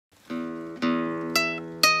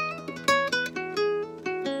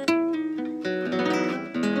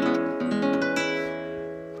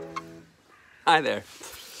Hi there.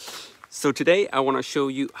 So today I want to show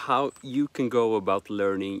you how you can go about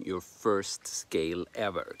learning your first scale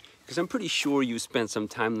ever. Because I'm pretty sure you spent some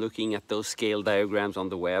time looking at those scale diagrams on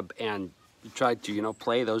the web and you tried to,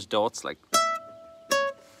 play those dots like...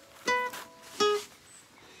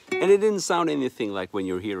 And it didn't sound anything like when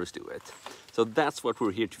your heroes do it. So that's what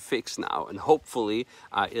we're here to fix now, and hopefully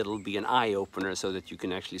it'll be an eye-opener so that you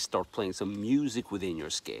can actually start playing some music within your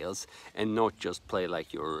scales and not just play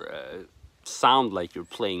like sound like you're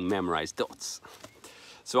playing memorized dots.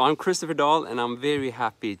 So I'm Christopher Dahl, and I'm very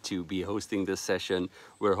happy to be hosting this session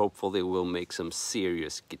where hopefully we'll make some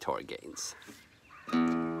serious guitar gains.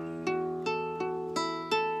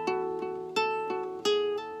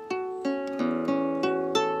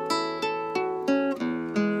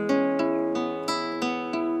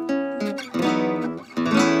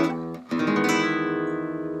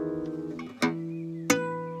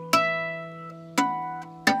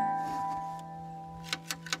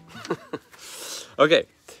 Okay,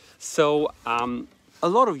 so a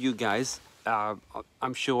lot of you guys,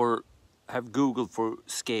 I'm sure, have Googled for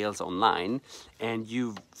scales online, and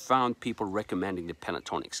you've found people recommending the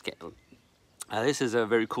pentatonic scale. This is a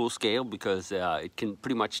very cool scale because it can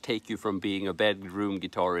pretty much take you from being a bedroom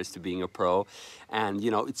guitarist to being a pro, and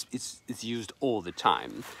it's used all the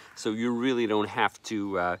time. So you really don't have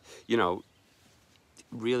to,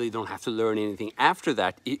 really don't have to learn anything after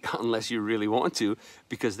that unless you really want to,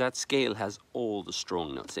 because that scale has all the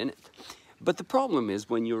strong notes in it. But the problem is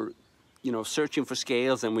when you're searching for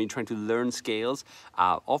scales and when you're trying to learn scales,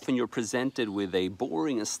 often you're presented with a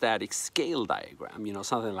boring and static scale diagram,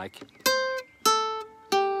 something like...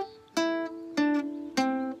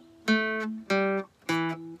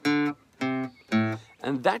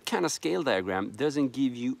 And that kind of scale diagram doesn't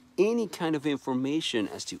give you any kind of information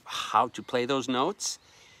as to how to play those notes,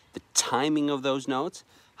 the timing of those notes,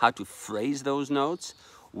 how to phrase those notes,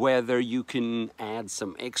 whether you can add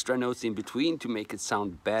some extra notes in between to make it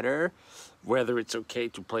sound better, whether it's okay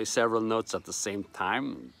to play several notes at the same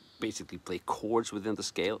time, basically play chords within the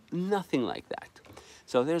scale, nothing like that.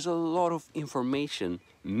 So there's a lot of information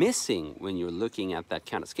missing when you're looking at that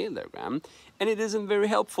kind of scale diagram, and it isn't very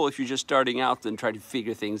helpful if you're just starting out and trying to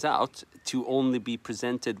figure things out to only be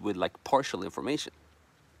presented with like partial information.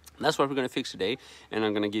 And that's what we're going to fix today, and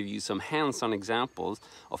I'm going to give you some hands-on examples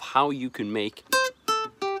of how you can make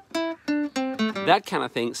that kind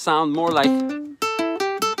of thing sound more like...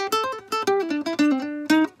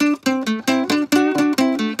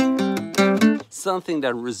 something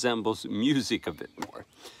that resembles music a bit more.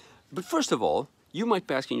 But first of all, you might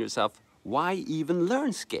be asking yourself, why even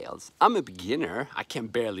learn scales? I'm a beginner, I can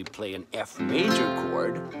barely play an F major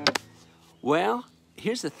chord. Well,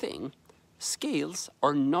 here's the thing, scales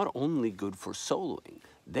are not only good for soloing,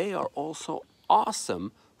 they are also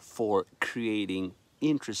awesome for creating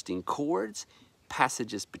interesting chords,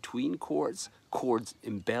 passages between chords, chords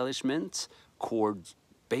embellishments, chords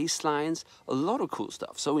bass lines, a lot of cool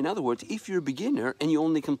stuff. So in other words, if you're a beginner and you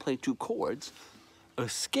only can play 2 chords, a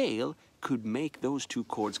scale could make those 2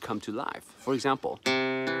 chords come to life. For example,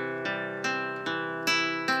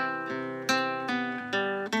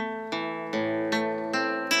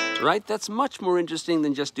 right? That's much more interesting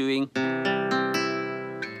than just doing...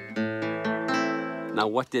 Now,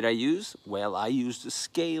 what did I use? Well, I used a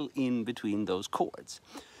scale in between those chords.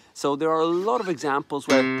 So there are a lot of examples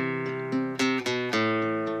where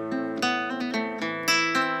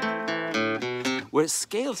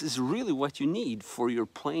scales is really what you need for your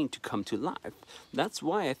playing to come to life. That's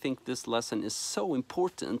why I think this lesson is so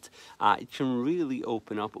important. It can really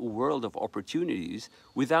open up a world of opportunities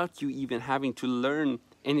without you even having to learn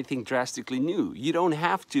anything drastically new. You don't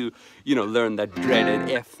have to, learn that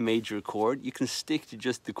dreaded F major chord. You can stick to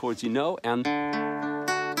just the chords you know and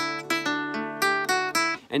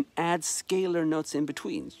add scalar notes in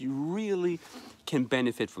between. You really can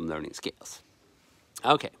benefit from learning scales.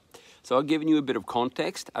 Okay. So I've given you a bit of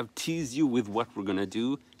context. I've teased you with what we're going to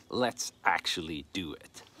do. Let's actually do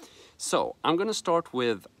it. So I'm going to start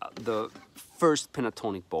with the first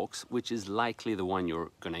pentatonic box, which is likely the one you're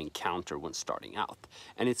going to encounter when starting out.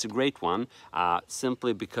 And it's a great one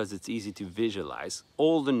simply because it's easy to visualize.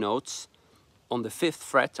 All the notes on the 5th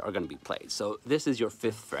fret are going to be played. So this is your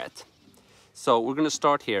 5th fret. So we're going to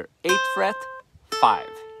start here. 8th fret, 5.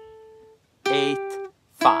 8,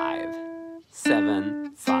 5.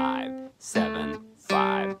 7, 5, 7,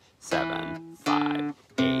 5, 7, 5,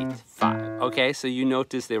 8, 5. Okay, so you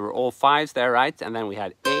notice they were all 5s there, right? And then we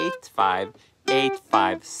had 8, 5, 8,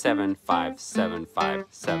 5, 7, 5, 7, 5,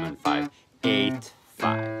 7, 5, 8,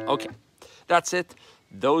 5. Okay, that's it.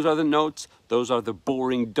 Those are the notes. Those are the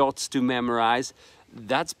boring dots to memorize.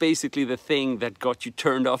 that's basically the thing that got you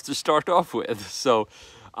turned off to start off with. So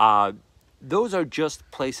those are just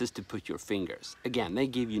places to put your fingers. Again, they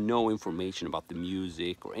give you no information about the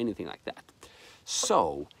music or anything like that.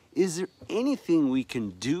 So, is there anything we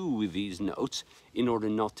can do with these notes in order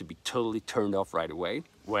not to be totally turned off right away?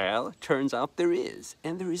 Well, it turns out there is.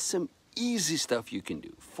 And there is some easy stuff you can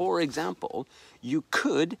do. For example, you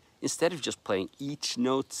could, instead of just playing each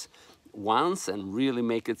note once and really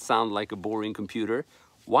make it sound like a boring computer,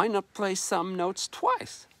 why not play some notes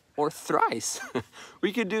twice or thrice?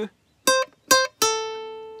 We could do...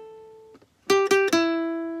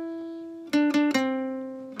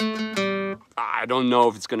 I don't know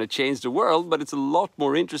if it's going to change the world, but it's a lot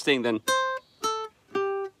more interesting than...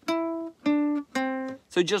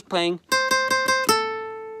 So just playing...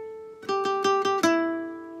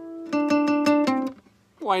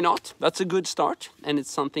 Why not? That's a good start, and it's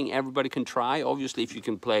something everybody can try. Obviously, if you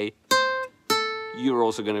can play, you're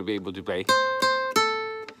also going to be able to play.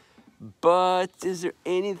 But is there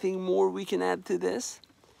anything more we can add to this?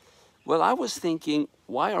 Well, I was thinking,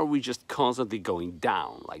 why are we just constantly going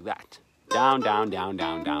down like that? Down, down, down,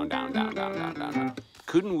 down, down, down, down, down, down, down, down.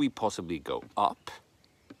 Couldn't we possibly go up?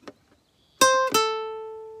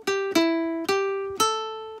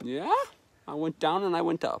 Yeah, I went down and I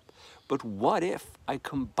went up. But what if I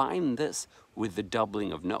combine this with the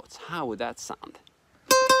doubling of notes? How would that sound?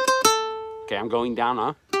 Okay, I'm going down,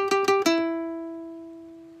 huh?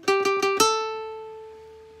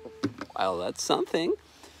 Well, that's something.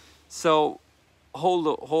 So hold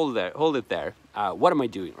it there. What am I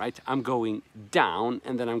doing, right? I'm going down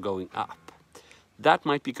and then I'm going up. That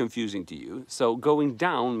might be confusing to you. So going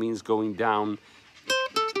down means going down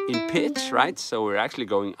in pitch, right? So we're actually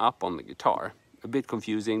going up on the guitar. A bit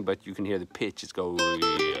confusing, but you can hear the pitch is going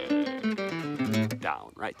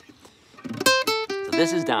down, right? So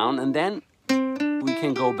this is down, and then we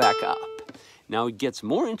can go back up. Now it gets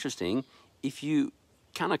more interesting if you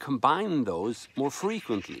kind of combine those more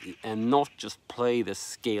frequently and not just play the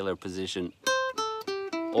scalar position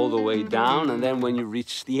all the way down, and then when you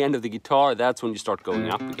reach the end of the guitar, that's when you start going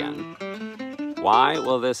up again. Why?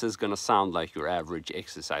 Well, this is going to sound like your average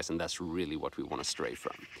exercise, and that's really what we want to stray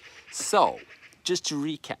from. So, just to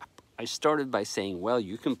recap, I started by saying, well,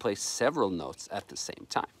 you can play several notes at the same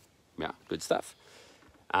time. Yeah, good stuff.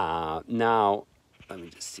 Now, let me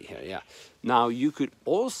just see here, yeah. Now, you could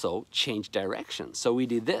also change direction. So we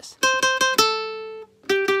did this.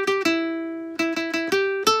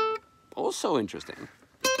 Also interesting.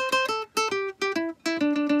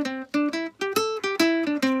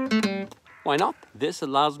 Why not? This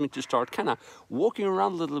allows me to start kind of walking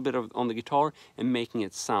around a little bit on the guitar and making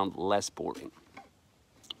it sound less boring.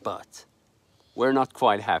 But we're not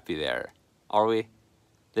quite happy there, are we?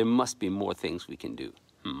 There must be more things we can do.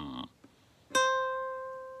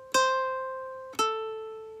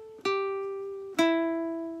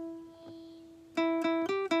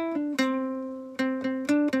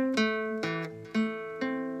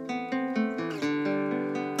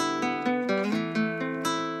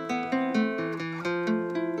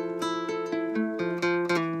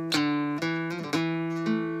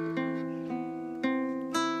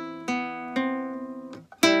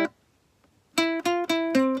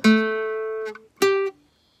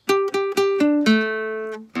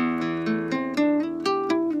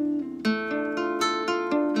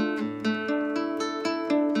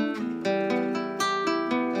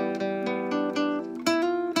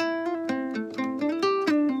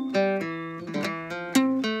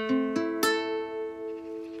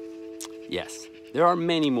 Yes, there are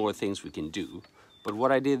many more things we can do, but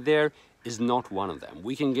what I did there is not one of them.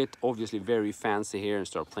 We can get obviously very fancy here and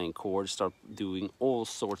start playing chords, start doing all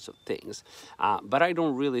sorts of things, but I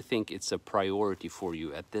don't really think it's a priority for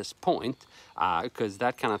you at this point, because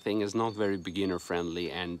that kind of thing is not very beginner friendly,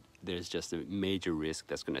 and there's just a major risk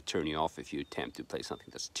that's going to turn you off if you attempt to play something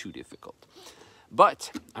that's too difficult.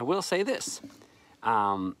 But I will say this.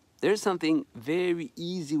 There's something very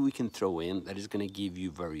easy we can throw in that is going to give you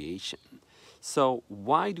variation. So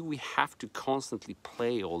why do we have to constantly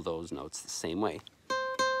play all those notes the same way?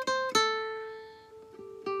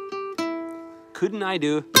 Couldn't I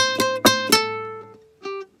do...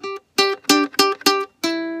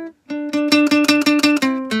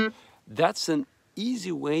 That's an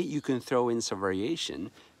easy way you can throw in some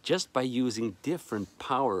variation just by using different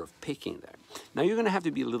power of picking there. Now you're going to have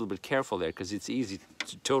to be a little bit careful there because it's easy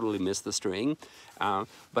to totally miss the string,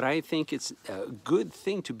 but I think it's a good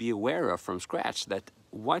thing to be aware of from scratch that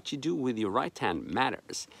what you do with your right hand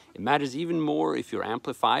matters. It matters even more if you're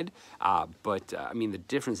amplified, but I mean the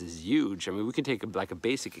difference is huge. I mean we can take like a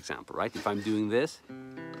basic example, right? If I'm doing this,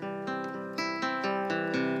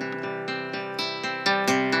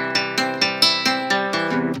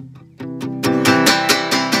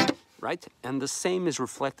 right? And the same is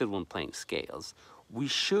reflected when playing scales. We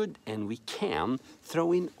should and we can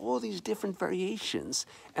throw in all these different variations.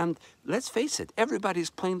 And let's face it, everybody's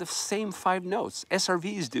playing the same 5 notes. SRV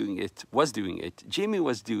is doing it, was doing it, Jimmy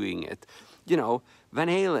was doing it, you know, Van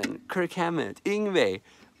Halen, Kirk Hammett, Yngwie.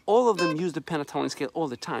 All of them use the pentatonic scale all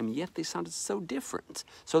the time, yet they sounded so different.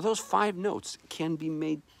 So those 5 notes can be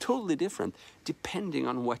made totally different depending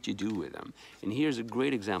on what you do with them. And here's a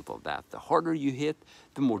great example of that. The harder you hit,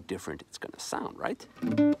 the more different it's going to sound, right?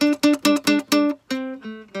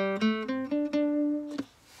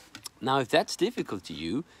 Now, if that's difficult to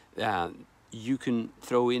you, you can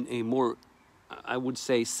throw in a more, I would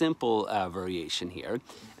say, simple variation here,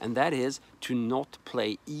 and that is to not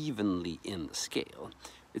play evenly in the scale.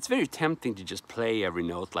 It's very tempting to just play every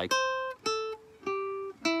note like,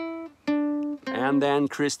 and then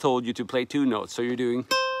Chris told you to play 2 notes, so you're doing.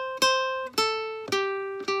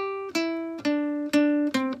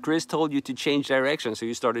 Chris told you to change direction, so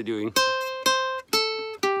you started doing.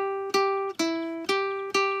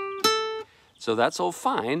 So that's all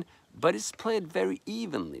fine, but it's played very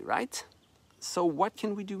evenly, right? So what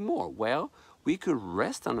can we do more? Well, we could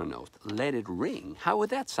rest on a note, let it ring. How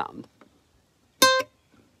would that sound?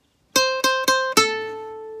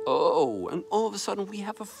 Oh, and all of a sudden we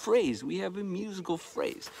have a phrase, we have a musical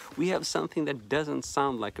phrase. We have something that doesn't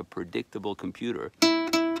sound like a predictable computer.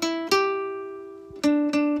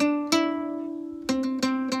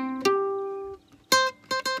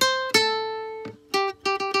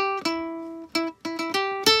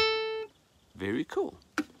 Very cool.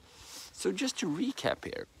 So just to recap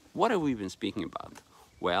here, what have we been speaking about?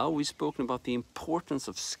 Well, we've spoken about the importance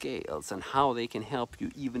of scales and how they can help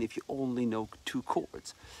you even if you only know 2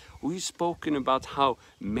 chords. We've spoken about how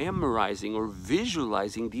memorizing or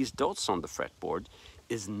visualizing these dots on the fretboard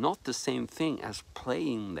is not the same thing as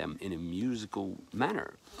playing them in a musical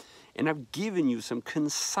manner. And I've given you some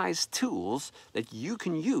concise tools that you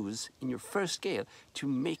can use in your first scale to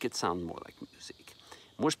make it sound more like music.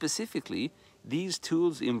 More specifically, these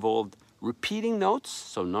tools involved repeating notes,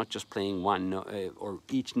 so not just playing one note or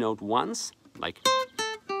each note once, like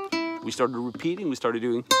we started repeating, we started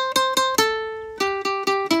doing.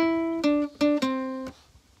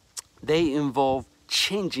 They involve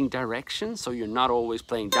changing direction, so you're not always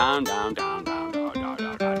playing down, down, down, down, down, down,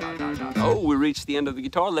 down, down, down, down, down. Oh, we reached the end of the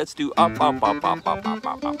guitar, let's do up, up, up, up, up, up,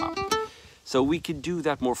 up, up, up. So we could do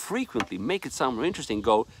that more frequently, make it sound more interesting,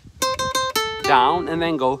 go down and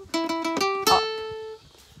then go up.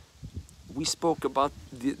 We spoke about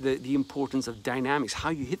the importance of dynamics, how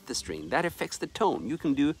you hit the string. That affects the tone. You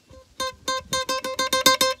can do...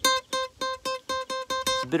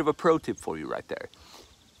 It's a bit of a pro tip for you right there.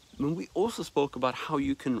 And we also spoke about how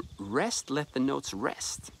you can rest, let the notes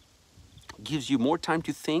rest. It gives you more time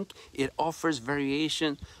to think. It offers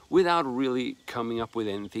variation without really coming up with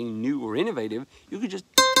anything new or innovative. You could just...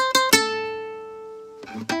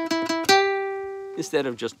 instead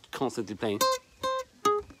of just constantly playing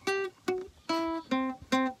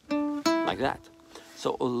like that.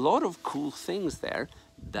 So a lot of cool things there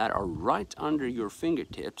that are right under your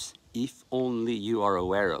fingertips if only you are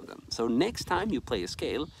aware of them. So next time you play a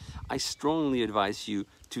scale, I strongly advise you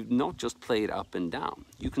to not just play it up and down.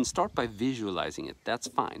 You can start by visualizing it, that's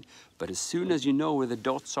fine. But as soon as you know where the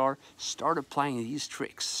dots are, start applying these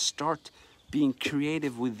tricks. Start being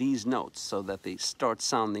creative with these notes so that they start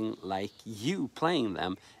sounding like you playing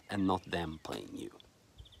them and not them playing you.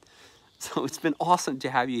 So it's been awesome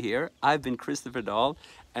to have you here. I've been Christopher Dahl,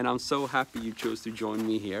 and I'm so happy you chose to join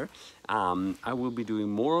me here. I will be doing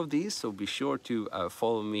more of these, so be sure to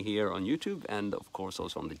follow me here on YouTube and of course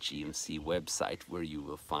also on the GMC website, where you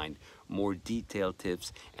will find more detailed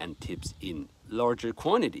tips and tips in larger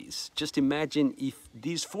quantities. Just imagine if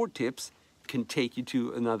these 4 tips can take you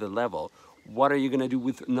to another level. What are you going to do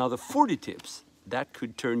with another 40 tips? That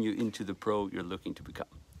could turn you into the pro you're looking to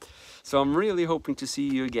become. So I'm really hoping to see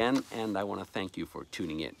you again, and I want to thank you for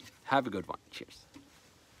tuning in. Have a good one. Cheers.